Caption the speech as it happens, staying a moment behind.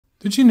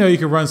Did you know you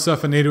can run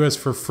stuff in AWS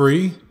for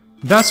free?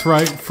 That's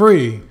right,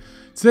 free!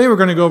 Today we're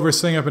going to go over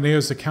setting up an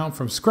AWS account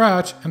from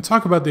scratch and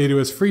talk about the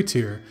AWS Free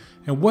Tier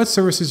and what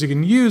services you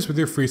can use with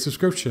your free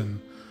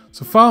subscription.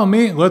 So follow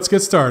me, let's get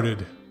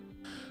started.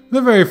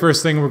 The very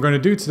first thing we're going to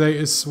do today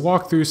is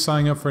walk through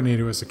signing up for an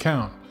AWS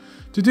account.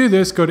 To do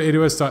this, go to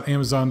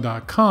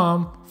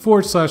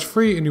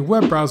aws.amazon.com/free in your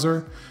web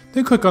browser,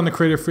 then click on the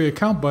Create a Free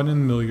Account button in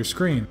the middle of your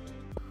screen.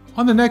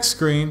 On the next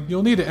screen,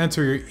 you'll need to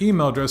enter your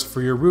email address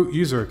for your root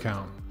user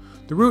account.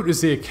 The root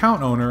is the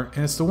account owner,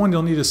 and it's the one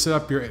you'll need to set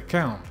up your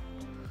account.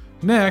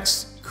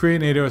 Next,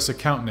 create an AWS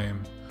account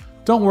name.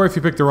 Don't worry if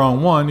you pick the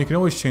wrong one, you can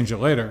always change it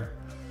later.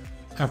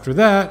 After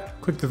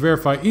that, click the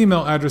Verify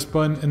Email Address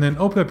button and then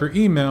open up your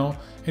email,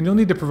 and you'll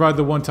need to provide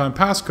the one-time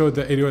passcode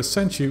that AWS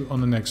sent you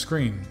on the next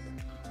screen.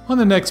 On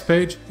the next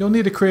page, you'll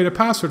need to create a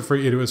password for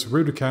your AWS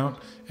root account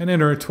and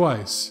enter it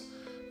twice.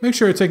 Make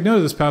sure to take note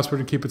of this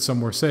password and keep it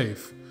somewhere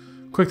safe.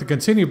 Click the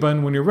Continue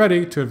button when you're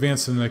ready to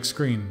advance to the next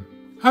screen.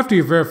 After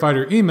you've verified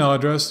your email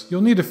address,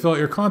 you'll need to fill out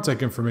your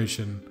contact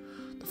information.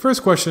 The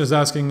first question is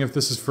asking if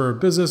this is for a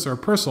business or a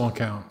personal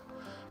account.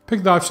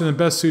 Pick the option that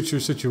best suits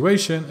your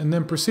situation and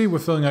then proceed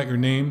with filling out your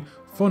name,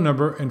 phone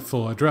number, and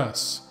full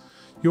address.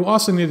 You'll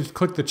also need to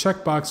click the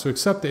checkbox to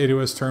accept the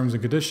AWS terms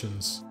and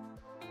conditions.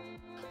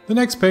 The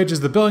next page is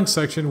the billing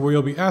section where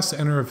you'll be asked to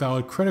enter a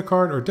valid credit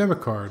card or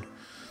debit card.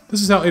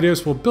 This is how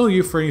AWS will bill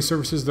you for any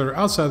services that are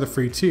outside the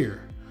free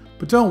tier.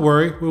 But don't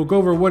worry, we'll go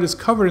over what is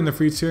covered in the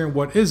free tier and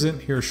what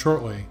isn't here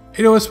shortly.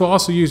 AWS will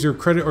also use your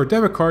credit or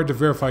debit card to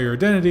verify your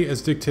identity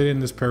as dictated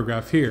in this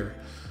paragraph here.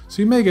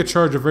 So you may get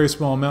charged a very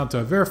small amount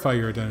to verify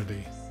your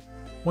identity.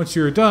 Once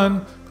you are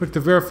done, click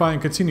the Verify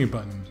and Continue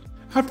button.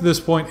 After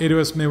this point,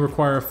 AWS may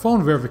require a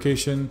phone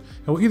verification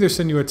and will either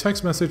send you a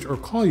text message or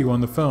call you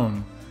on the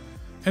phone.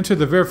 Enter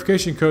the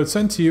verification code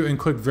sent to you and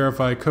click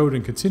Verify Code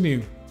and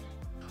Continue.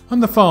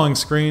 On the following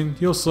screen,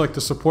 you'll select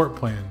the support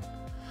plan.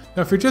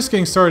 Now if you're just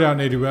getting started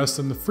out in AWS,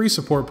 then the free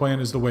support plan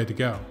is the way to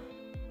go.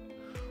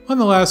 On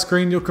the last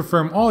screen, you'll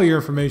confirm all your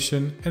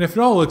information, and if it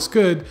all looks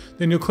good,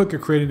 then you'll click your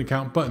Create an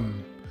Account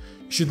button.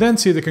 You should then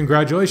see the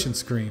Congratulations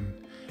screen.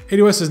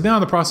 AWS is now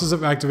in the process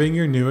of activating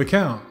your new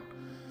account.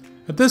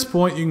 At this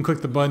point, you can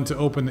click the button to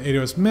open the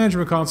AWS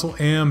Management Console,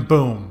 and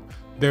boom!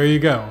 There you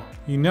go.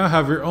 You now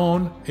have your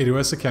own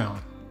AWS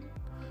account.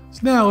 So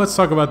now let's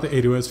talk about the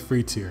AWS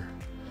Free Tier.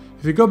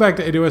 If you go back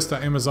to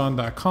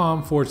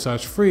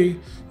aws.amazon.com/free,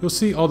 you'll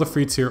see all the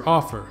free tier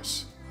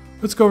offers.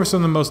 Let's go over some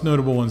of the most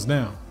notable ones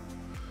now.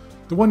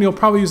 The one you'll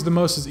probably use the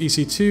most is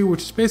EC2,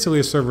 which is basically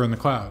a server in the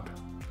cloud.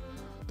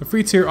 The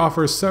free tier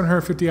offers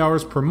 750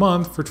 hours per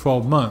month for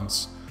 12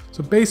 months.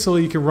 So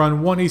basically you can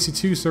run one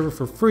EC2 server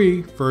for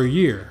free for a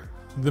year.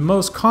 The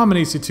most common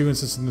EC2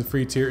 instance in the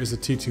free tier is the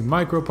T2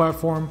 Micro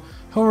platform,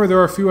 however there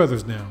are a few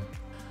others now.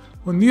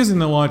 When using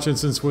the Launch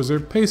Instance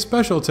Wizard, pay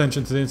special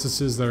attention to the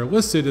instances that are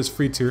listed as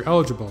free tier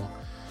eligible.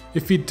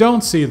 If you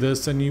don't see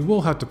this, then you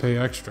will have to pay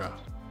extra.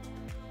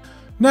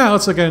 Now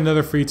let's look at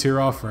another free tier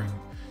offering.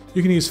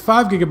 You can use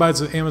 5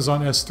 GB of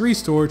Amazon S3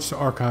 storage to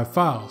archive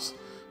files.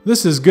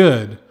 This is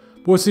good,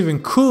 but what's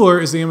even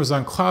cooler is the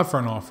Amazon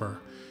CloudFront offer.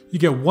 You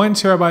get 1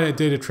 TB of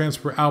data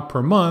transfer out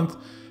per month,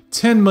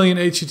 10 million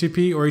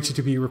HTTP or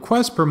HTTP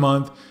requests per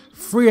month,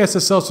 free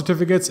SSL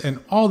certificates, and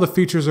all the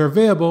features are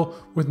available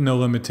with no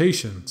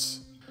limitations.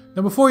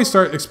 Now before you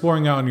start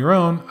exploring out on your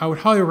own, I would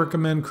highly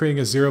recommend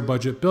creating a zero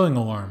budget billing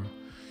alarm.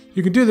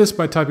 You can do this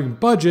by typing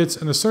budgets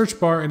in the search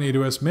bar in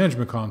AWS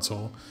Management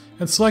Console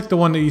and select the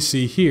one that you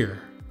see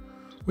here.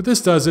 What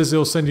this does is it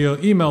will send you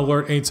an email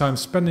alert anytime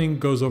spending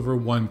goes over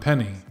 1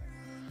 penny.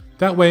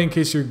 That way, in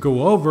case you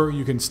go over,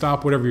 you can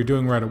stop whatever you're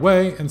doing right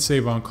away and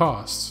save on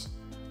costs.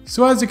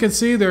 So as you can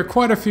see, there are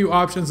quite a few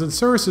options and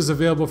services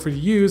available for you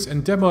to use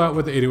and demo out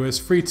with the AWS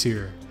Free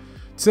Tier.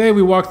 Today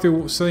we walked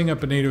through setting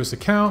up an AWS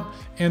account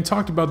and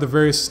talked about the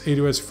various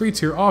AWS Free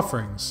Tier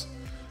offerings.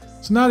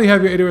 So now that you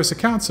have your AWS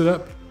account set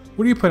up,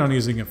 what do you plan on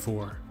using it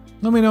for?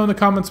 Let me know in the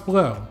comments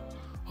below.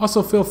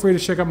 Also feel free to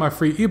check out my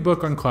free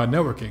ebook on cloud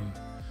networking.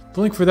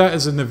 The link for that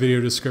is in the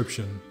video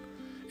description.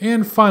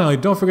 And finally,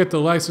 don't forget to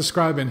like,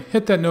 subscribe, and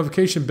hit that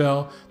notification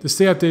bell to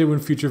stay updated when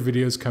future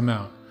videos come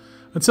out.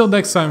 Until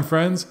next time,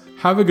 friends,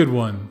 have a good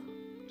one.